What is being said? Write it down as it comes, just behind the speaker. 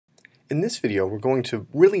In this video, we're going to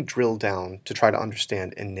really drill down to try to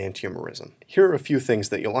understand enantiomerism. Here are a few things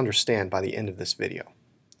that you'll understand by the end of this video.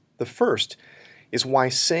 The first is why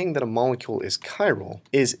saying that a molecule is chiral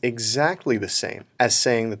is exactly the same as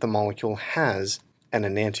saying that the molecule has an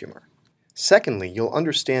enantiomer. Secondly, you'll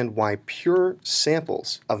understand why pure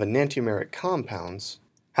samples of enantiomeric compounds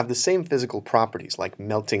have the same physical properties like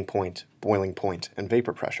melting point, boiling point, and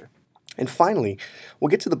vapor pressure. And finally, we'll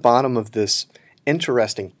get to the bottom of this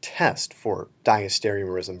interesting test for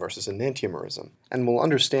diastereomerism versus enantiomerism, and we'll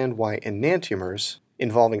understand why enantiomers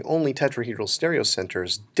involving only tetrahedral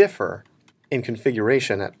stereocenters differ in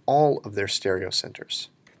configuration at all of their stereocenters.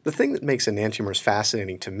 The thing that makes enantiomers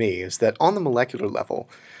fascinating to me is that on the molecular level,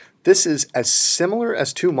 this is as similar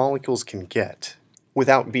as two molecules can get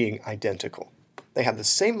without being identical. They have the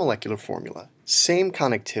same molecular formula, same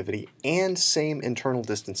connectivity, and same internal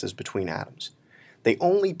distances between atoms. They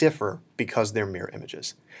only differ because they're mirror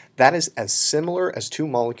images. That is as similar as two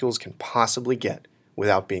molecules can possibly get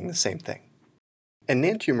without being the same thing.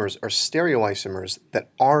 Enantiomers are stereoisomers that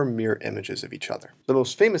are mirror images of each other. The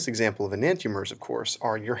most famous example of enantiomers, of course,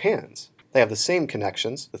 are your hands. They have the same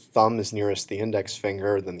connections. The thumb is nearest the index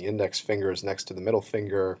finger, then the index finger is next to the middle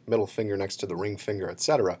finger next to the ring finger,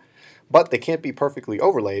 etc. But they can't be perfectly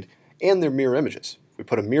overlaid, and they're mirror images. If we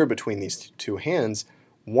put a mirror between these two hands,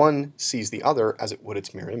 one sees the other as it would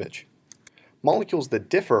its mirror image. Molecules that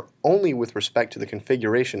differ only with respect to the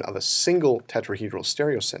configuration of a single tetrahedral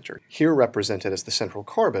stereocenter, here represented as the central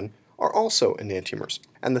carbon, are also enantiomers.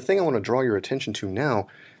 And the thing I want to draw your attention to now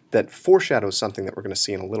that foreshadows something that we're going to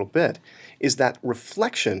see in a little bit is that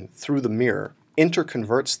reflection through the mirror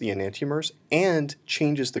interconverts the enantiomers and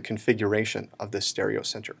changes the configuration of this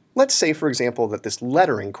stereocenter. Let's say, for example, that this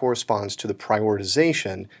lettering corresponds to the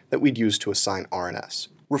prioritization that we'd use to assign R and S.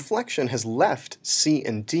 Reflection has left C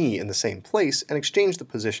and D in the same place and exchanged the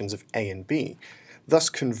positions of A and B, thus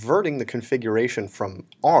converting the configuration from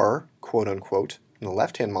R, quote-unquote, in the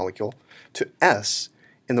left-hand molecule, to S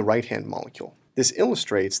in the right-hand molecule. This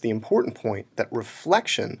illustrates the important point that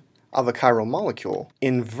reflection of a chiral molecule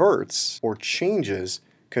inverts or changes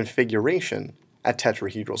configuration at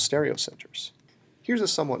tetrahedral stereocenters. Here's a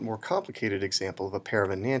somewhat more complicated example of a pair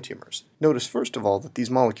of enantiomers. Notice first of all that these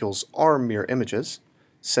molecules are mirror images,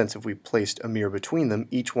 since if we placed a mirror between them,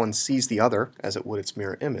 each one sees the other as it would its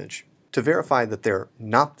mirror image. To verify that they're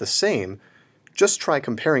not the same, just try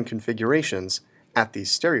comparing configurations at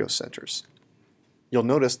these stereocenters. You'll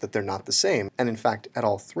notice that they're not the same, and in fact, at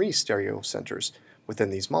all three stereocenters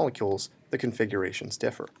within these molecules, the configurations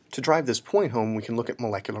differ. To drive this point home, we can look at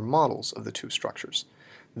molecular models of the two structures.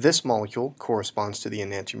 This molecule corresponds to the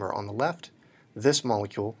enantiomer on the left. This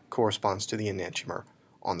molecule corresponds to the enantiomer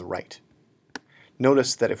on the right.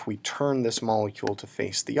 Notice that if we turn this molecule to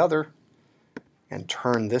face the other, and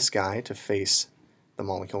turn this guy to face the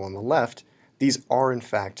molecule on the left, these are in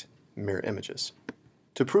fact mirror images.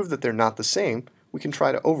 To prove that they're not the same, we can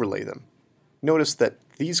try to overlay them. Notice that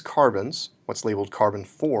these carbons, what's labeled carbon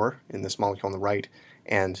 4 in this molecule on the right,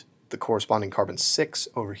 and the corresponding carbon 6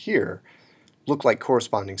 over here, look like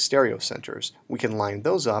corresponding stereocenters. We can line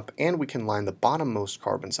those up, and we can line the bottommost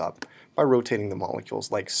carbons up by rotating the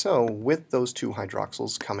molecules like so, with those two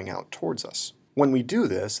hydroxyls coming out towards us. When we do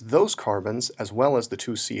this, those carbons, as well as the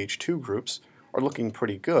two CH2 groups, are looking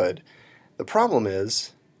pretty good. The problem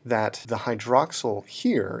is that the hydroxyl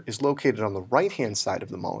here is located on the right-hand side of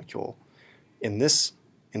the molecule in this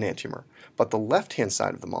enantiomer, but the left-hand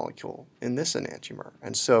side of the molecule in this enantiomer.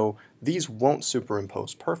 And so these won't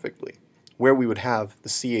superimpose perfectly. Where we would have the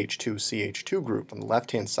CH2 group on the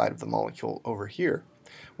left-hand side of the molecule over here,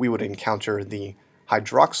 we would encounter the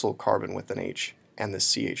hydroxyl carbon with an H and the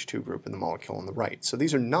CH2 group in the molecule on the right. So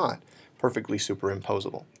these are not perfectly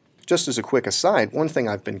superimposable. Just as a quick aside, one thing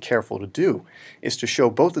I've been careful to do is to show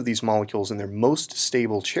both of these molecules in their most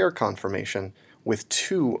stable chair conformation with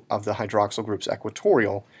two of the hydroxyl groups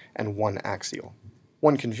equatorial and one axial.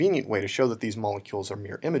 One convenient way to show that these molecules are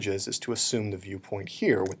mirror images is to assume the viewpoint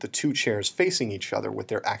here with the two chairs facing each other with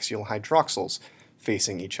their axial hydroxyls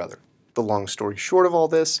facing each other. The long story short of all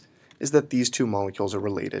this is that these two molecules are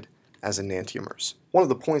related as enantiomers. One of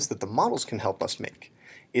the points that the models can help us make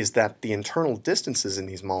is that the internal distances in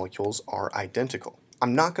these molecules are identical.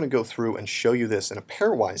 I'm not going to go through and show you this in a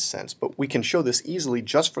pairwise sense, but we can show this easily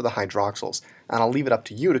just for the hydroxyls, and I'll leave it up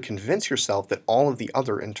to you to convince yourself that all of the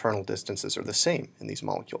other internal distances are the same in these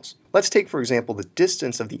molecules. Let's take, for example, the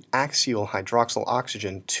distance of the axial hydroxyl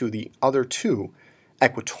oxygen to the other two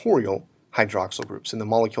equatorial hydroxyl groups. In the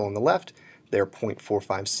molecule on the left, they're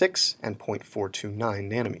 0.456 and 0.429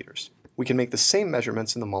 nanometers. We can make the same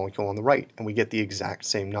measurements in the molecule on the right, and we get the exact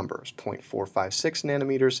same numbers, 0.456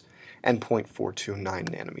 nanometers and 0.429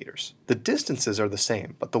 nanometers. The distances are the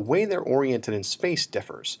same, but the way they're oriented in space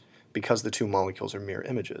differs because the two molecules are mirror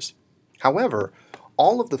images. However,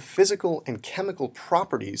 all of the physical and chemical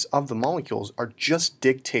properties of the molecules are just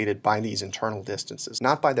dictated by these internal distances,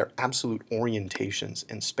 not by their absolute orientations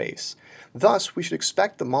in space. Thus, we should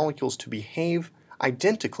expect the molecules to behave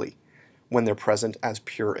identically when they're present as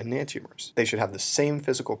pure enantiomers. They should have the same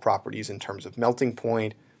physical properties in terms of melting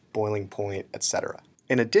point, boiling point, etc.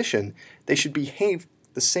 In addition, they should behave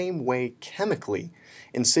the same way chemically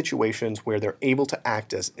in situations where they're able to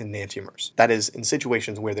act as enantiomers. That is, in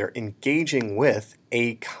situations where they're engaging with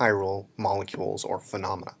achiral molecules or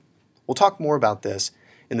phenomena. We'll talk more about this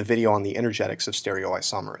in the video on the energetics of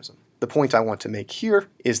stereoisomerism. The point I want to make here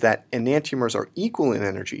is that enantiomers are equal in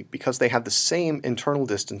energy because they have the same internal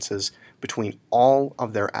distances between all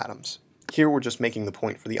of their atoms. Here we're just making the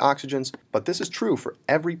point for the oxygens, but this is true for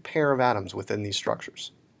every pair of atoms within these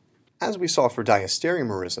structures. As we saw for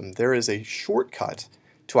diastereomerism, there is a shortcut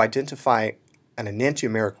to identify an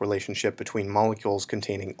enantiomeric relationship between molecules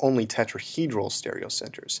containing only tetrahedral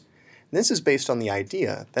stereocenters. This is based on the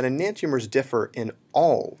idea that enantiomers differ in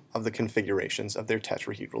all of the configurations of their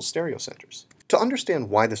tetrahedral stereocenters. To understand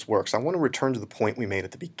why this works, I want to return to the point we made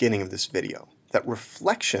at the beginning of this video, that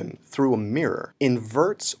reflection through a mirror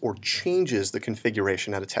inverts or changes the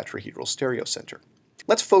configuration at a tetrahedral stereocenter.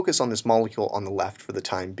 Let's focus on this molecule on the left for the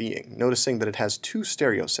time being, noticing that it has two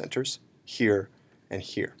stereocenters, here and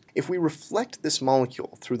here. If we reflect this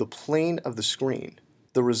molecule through the plane of the screen,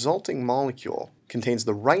 the resulting molecule contains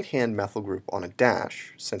the right-hand methyl group on a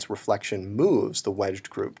dash, since reflection moves the wedged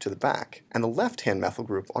group to the back, and the left-hand methyl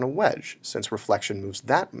group on a wedge, since reflection moves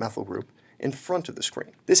that methyl group in front of the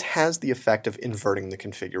screen. This has the effect of inverting the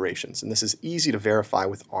configurations, and this is easy to verify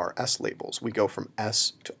with RS labels. We go from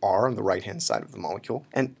S to R on the right-hand side of the molecule,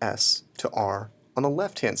 and S to R on the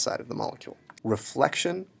left-hand side of the molecule.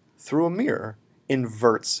 Reflection through a mirror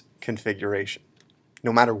inverts configuration.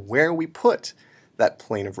 No matter where we put that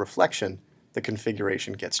plane of reflection, the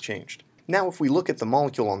configuration gets changed. Now, if we look at the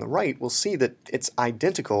molecule on the right, we'll see that it's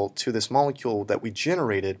identical to this molecule that we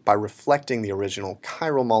generated by reflecting the original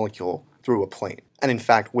chiral molecule through a plane. And in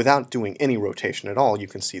fact, without doing any rotation at all, you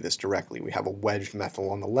can see this directly. We have a wedged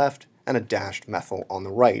methyl on the left and a dashed methyl on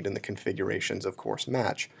the right, and the configurations, of course,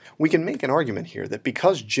 match. We can make an argument here that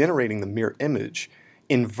because generating the mirror image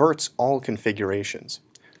inverts all configurations,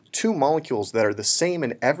 two molecules that are the same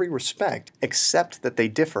in every respect, except that they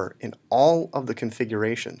differ in all of the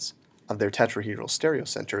configurations of their tetrahedral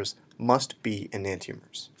stereocenters, must be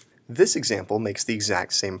enantiomers. This example makes the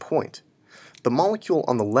exact same point. The molecule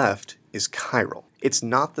on the left is chiral. It's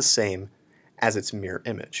not the same as its mirror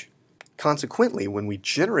image. Consequently, when we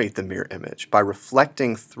generate the mirror image by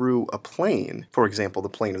reflecting through a plane, for example the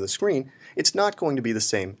plane of the screen, it's not going to be the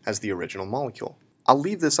same as the original molecule. I'll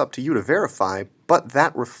leave this up to you to verify, but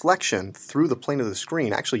that reflection through the plane of the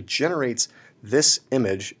screen actually generates this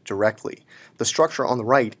image directly. The structure on the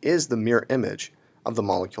right is the mirror image of the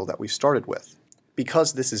molecule that we started with.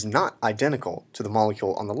 Because this is not identical to the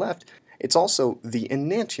molecule on the left, it's also the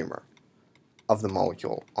enantiomer of the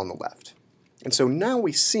molecule on the left. And so now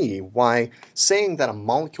we see why saying that a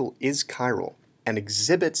molecule is chiral and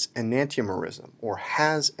exhibits enantiomerism or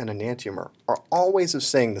has an enantiomer are all ways of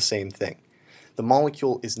saying the same thing. The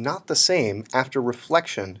molecule is not the same after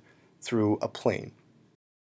reflection through a plane.